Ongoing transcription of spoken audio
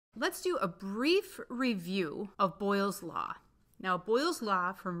Let's do a brief review of Boyle's law. Now, Boyle's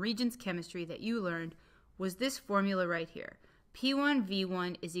law from Regents chemistry that you learned was this formula right here.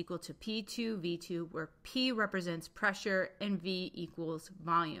 P1V1 is equal to P2V2, where P represents pressure and V equals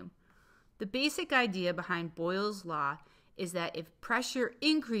volume. The basic idea behind Boyle's law is that if pressure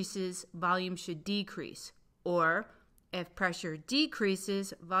increases, volume should decrease, or if pressure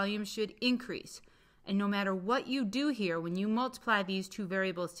decreases, volume should increase. And no matter what you do here, when you multiply these two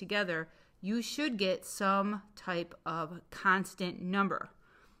variables together, you should get some type of constant number.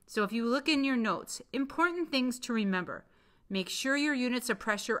 So if you look in your notes, important things to remember. Make sure your units of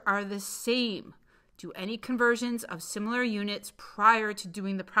pressure are the same. Do any conversions of similar units prior to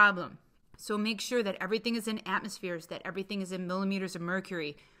doing the problem. So make sure that everything is in atmospheres, that everything is in millimeters of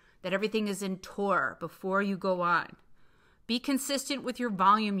mercury, that everything is in torr before you go on. Be consistent with your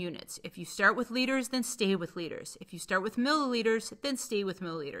volume units. If you start with liters, then stay with liters. If you start with milliliters, then stay with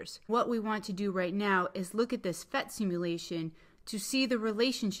milliliters. What we want to do right now is look at this Phet simulation to see the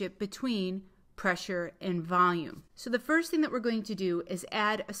relationship between pressure and volume. So the first thing that we're going to do is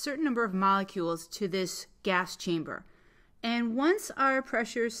add a certain number of molecules to this gas chamber. And once our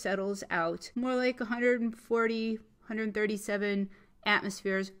pressure settles out, more like 140, 137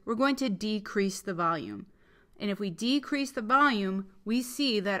 atmospheres, we're going to decrease the volume. And if we decrease the volume, we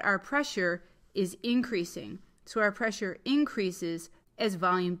see that our pressure is increasing. So our pressure increases as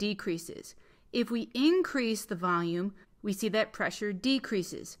volume decreases. If we increase the volume, we see that pressure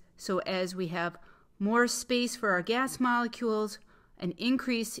decreases. So as we have more space for our gas molecules, an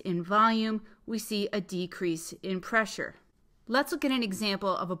increase in volume, we see a decrease in pressure. Let's look at an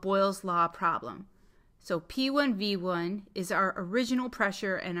example of a Boyle's law problem. So P1V1 is our original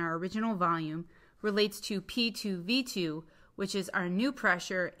pressure and our original volume, relates to P2V2, which is our new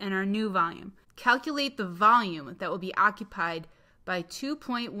pressure and our new volume. Calculate the volume that will be occupied by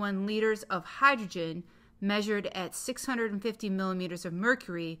 2.1 liters of hydrogen measured at 650 millimeters of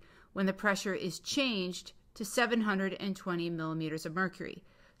mercury when the pressure is changed to 720 millimeters of mercury.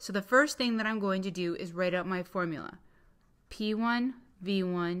 So the first thing that I'm going to do is write out my formula.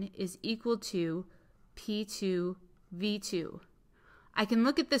 P1V1 is equal to P2V2. I can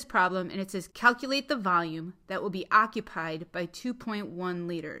look at this problem and it says calculate the volume that will be occupied by 2.1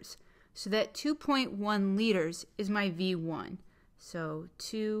 liters. So that 2.1 liters is my V1. So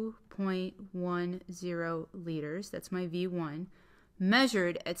 2.10 liters, that's my V1,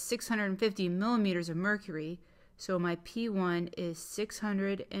 measured at 650 millimeters of mercury. So my P1 is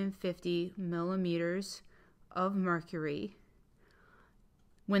 650 millimeters of mercury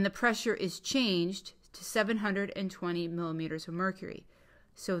when the pressure is changed to 720 millimeters of mercury.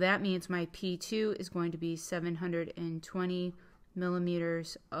 So that means my P2 is going to be 720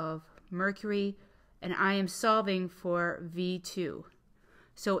 millimeters of mercury, and I am solving for V2.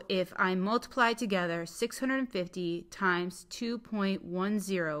 So if I multiply together 650 times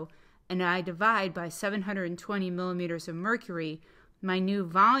 2.10 and I divide by 720 millimeters of mercury, my new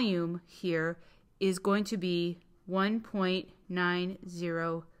volume here is going to be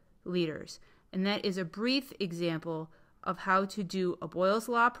 1.90 liters. And that is a brief example of how to do a Boyle's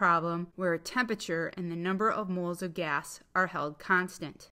law problem where temperature and the number of moles of gas are held constant.